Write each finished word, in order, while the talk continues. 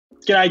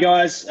G'day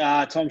guys,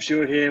 Tom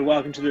Stewart here.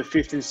 Welcome to the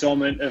fifth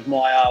instalment of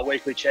my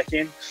weekly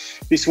check-in.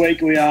 This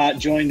week we are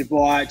joined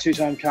by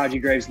two-time Carnegie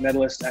Greaves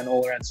medalist and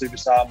all-around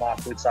superstar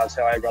Mark Blicavs.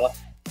 How are you, brother?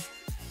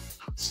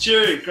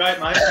 Stu, great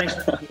mate. Thanks.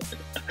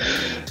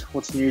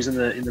 What's news in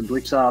the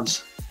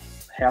Blicavs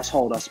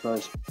household, I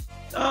suppose?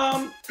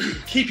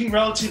 Keeping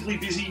relatively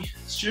busy,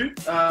 Stu.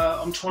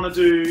 I'm trying to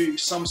do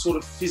some sort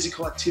of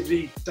physical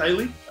activity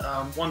daily.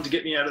 One, to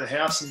get me out of the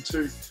house, and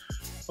two,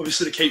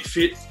 obviously to keep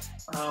fit.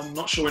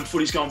 Not sure when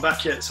footy's going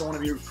back yet, so I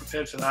want to be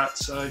prepared for that.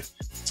 So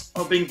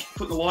I've been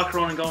putting the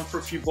Lycra on and going for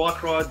a few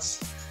bike rides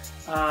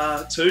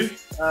too.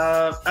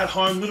 At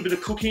home, a little bit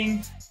of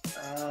cooking.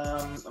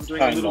 I'm doing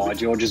a little bit.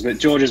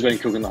 George has been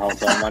cooking the whole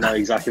time. I know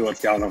exactly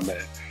what's going on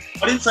there.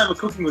 I didn't say my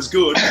cooking was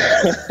good.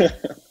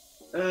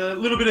 A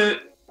little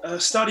bit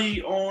of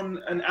study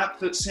on an app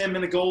that Sam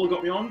Menegola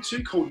got me on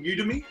to called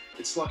Udemy.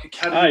 It's like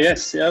academy. Oh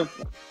yes, yeah.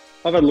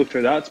 I've had a look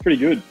through that. It's pretty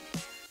good.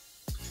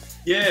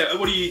 Yeah.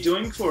 What are you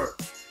doing for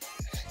it?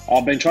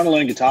 I've been trying to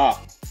learn guitar.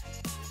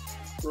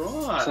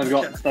 Right. So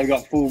they've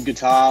got full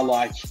guitar,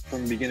 like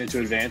from beginner to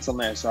advanced on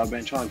there. So I've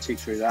been trying to tick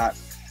through that.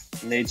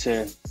 Need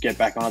to get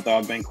back on it though.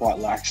 I've been quite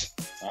lax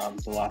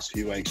the last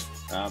few weeks.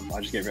 I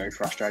just get very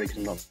frustrated because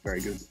I'm not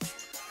very good.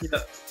 Yeah.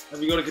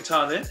 Have you got a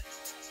guitar there?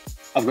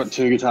 I've got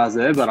two guitars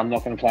there, but I'm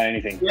not going to play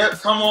anything. Yeah,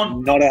 come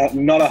on. Not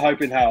a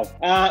hope in hell.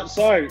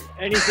 So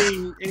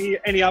anything,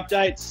 any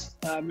updates?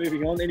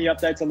 Moving on, any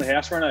updates on the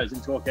house renos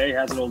in Torquay?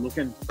 How's it all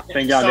looking?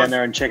 Been going down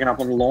there and checking up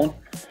on the lawn?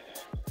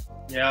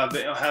 Yeah,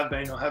 I have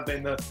been.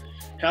 The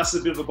house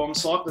is a bit of a bomb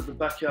site, but the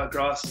backyard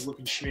grass is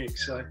looking schmick.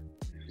 So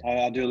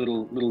I do a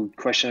little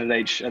question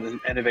at the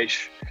end of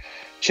each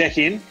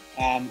check-in.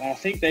 I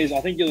think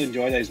you'll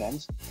enjoy these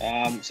ones.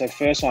 So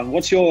first one,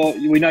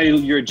 we know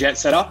you're a jet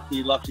setter.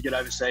 You love to get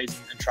overseas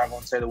and travel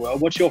and see the world.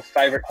 What's your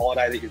favourite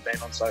holiday that you've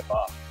been on so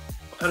far?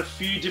 I've had a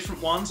few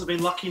different ones. I've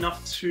been lucky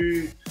enough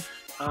to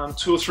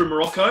tour through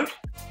Morocco,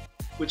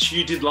 which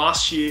you did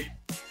last year.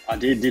 I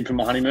did for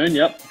my honeymoon.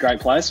 Yep, great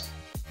place.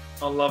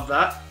 I love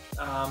that.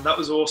 That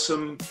was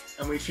awesome.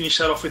 And we finished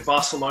that off with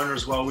Barcelona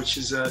as well, which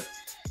is a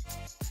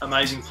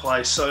amazing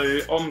place.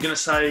 So I'm going to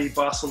say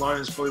Barcelona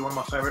is probably one of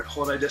my favourite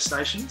holiday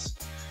destinations.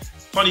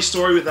 Funny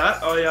story with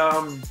that.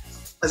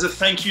 As a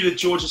thank you to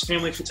George's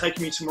family for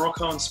taking me to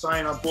Morocco and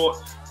Spain, I bought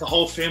the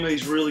whole family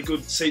these really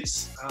good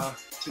seats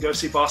to go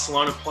see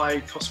Barcelona play.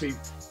 It cost me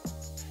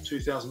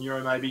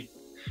 €2,000 maybe.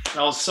 And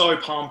I was so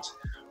pumped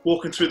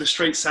walking through the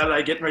streets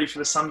Saturday, getting ready for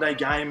the Sunday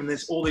game, and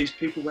there's all these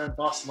people wearing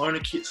Barcelona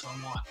kits. And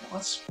I'm like, oh,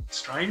 that's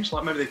strange.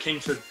 Like maybe they're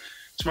keen for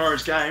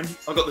tomorrow's game.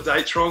 I got the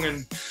dates wrong,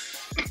 and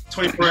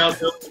 24 hours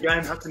after the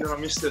game happened and I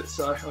missed it,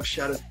 so I was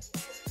shattered.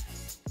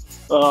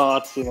 Oh,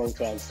 that's an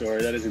all-time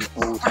story. That is an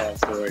all-time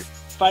story.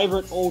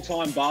 Favourite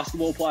all-time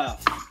basketball player?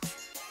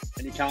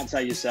 And you can't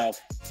say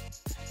yourself.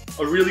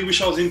 I really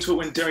wish I was into it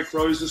when Derrick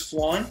Rose was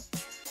flying.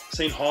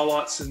 Seen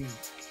highlights and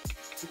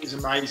he's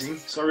amazing.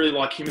 So I really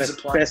like him as a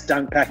player. Best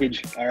dunk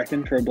package, I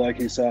reckon, for a bloke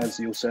his size.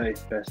 You'll see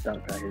best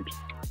dunk package.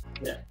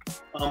 Yeah,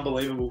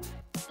 unbelievable.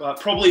 But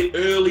probably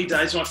early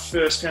days when I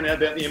first found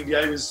out about the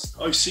NBA was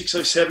 06,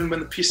 07 when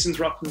the Pistons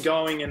were up and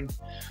going, and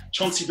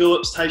Chauncey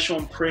Billups,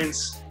 Tayshaun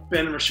Prince,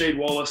 Ben and Rasheed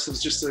Wallace. It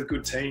was just a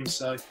good team.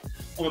 So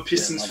I'm a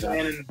Pistons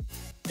fan, and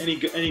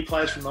any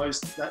players from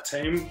that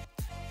team,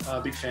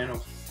 big fan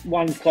of.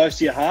 One close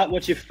to your heart.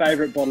 What's your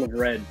favourite bottle of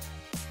red?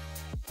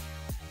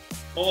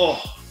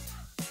 Oh,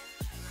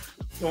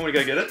 you want me to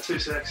go get it? 2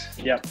 secs.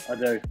 Yep, I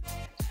do.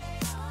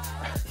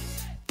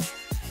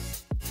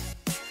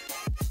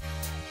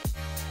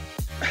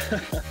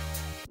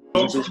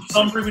 I'm from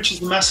Sunbury, which is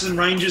the Macedon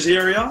Ranges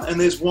area, and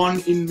there's one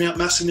in Mount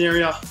Macedon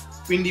area,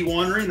 Windy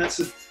Winery, and that's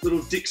a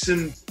little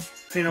Dixon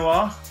Pinot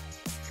Noir.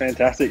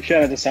 Fantastic.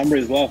 Shout out to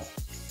Sunbury as well.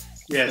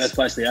 Yes. Let's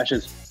place the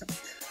Ashes.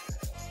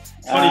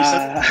 Funny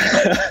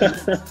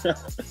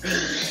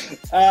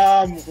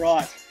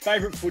right.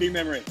 Favourite footy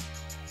memory?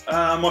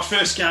 My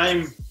first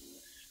game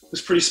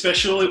was pretty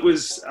special. It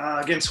was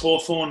against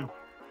Hawthorn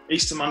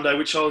Easter Monday,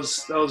 which that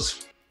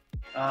was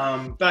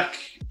back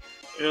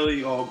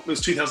early, it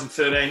was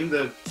 2013.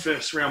 The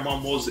first round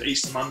one was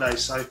Easter Monday.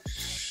 So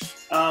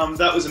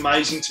that was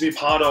amazing to be a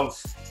part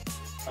of.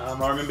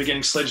 I remember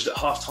getting sledged at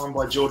halftime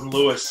by Jordan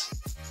Lewis,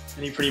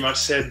 and he pretty much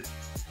said,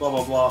 blah,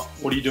 blah, blah,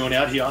 what are you doing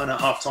out here? And at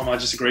halftime, I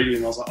just agreed with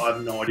him. I was like, I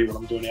have no idea what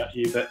I'm doing out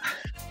here. But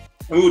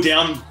we were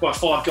down by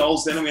 5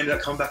 goals then, and we ended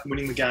up coming back and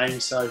winning the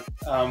game. So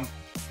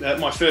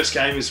my first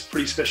game is a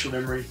pretty special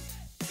memory.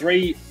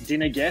 3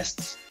 dinner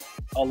guests,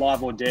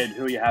 alive or dead,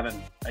 who are you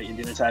having at your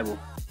dinner table?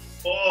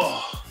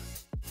 Oh,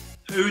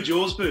 who would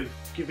yours be?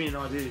 Give me an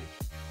idea.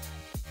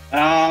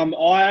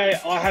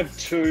 I have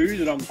 2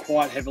 that I'm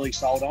quite heavily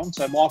sold on.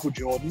 So Michael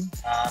Jordan,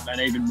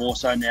 and even more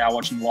so now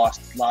watching the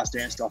Last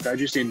Dance doco,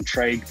 just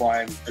intrigued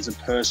by him as a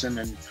person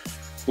and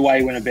the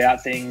way he went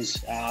about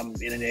things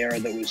in an era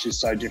that was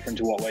just so different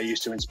to what we're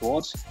used to in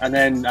sports. And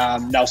then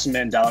Nelson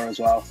Mandela as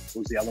well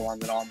was the other one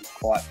that I'm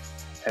quite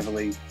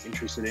heavily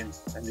interested in,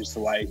 and just the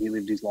way he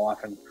lived his life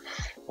and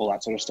all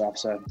that sort of stuff.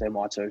 So they're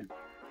my 2.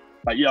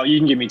 But yeah, you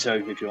can give me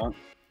 2 if you want.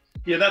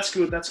 Yeah, that's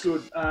good. That's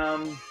good.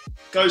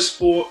 Go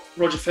Sport.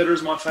 Roger Federer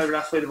is my favourite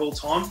athlete of all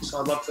time, so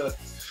I'd love to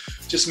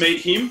just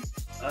meet him.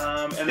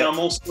 And then I'm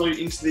also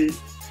into the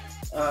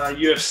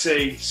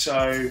UFC,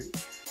 so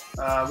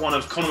one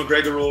of Conor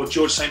McGregor or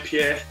George St.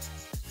 Pierre.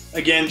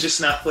 Again, just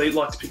an athlete,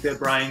 like to pick their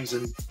brains,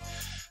 and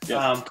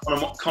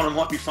Conor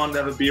might be fun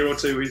to have a beer or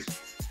two with.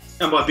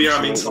 And by beer,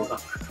 I mean cider.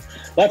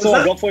 That's all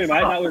I've got for you,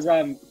 mate. That was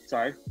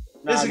sorry.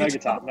 No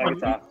guitar.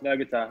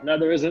 No,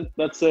 there isn't.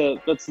 That's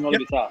not a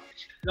guitar.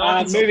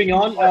 No, moving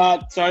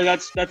on. So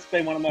that's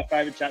been one of my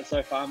favourite chats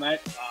so far, mate.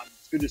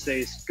 It's good to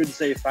see you. Good to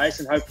see your face,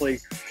 and hopefully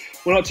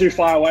we're not too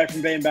far away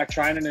from being back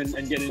training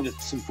and getting into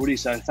some footy.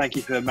 So thank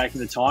you for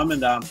making the time,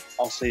 and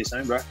I'll see you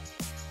soon, bro.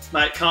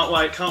 Mate, can't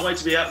wait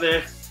to be out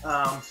there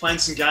playing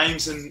some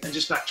games and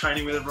just back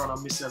training with everyone.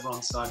 I miss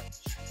everyone, so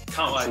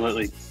can't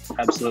wait.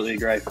 Absolutely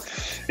agree.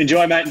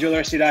 Enjoy, mate. Enjoy the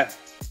rest of your day.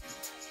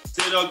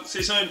 See you, dog. See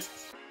you soon.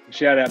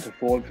 Shout out to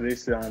Ford for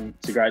this.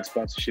 It's a great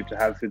sponsorship to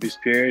have for this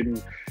period,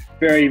 and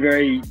very,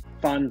 very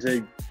fun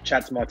to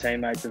chat to my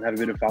teammates and have a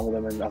bit of fun with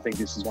them. And I think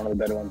this is one of the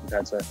better ones we've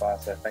had so far.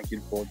 So thank you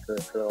to Ford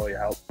for all your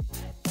help.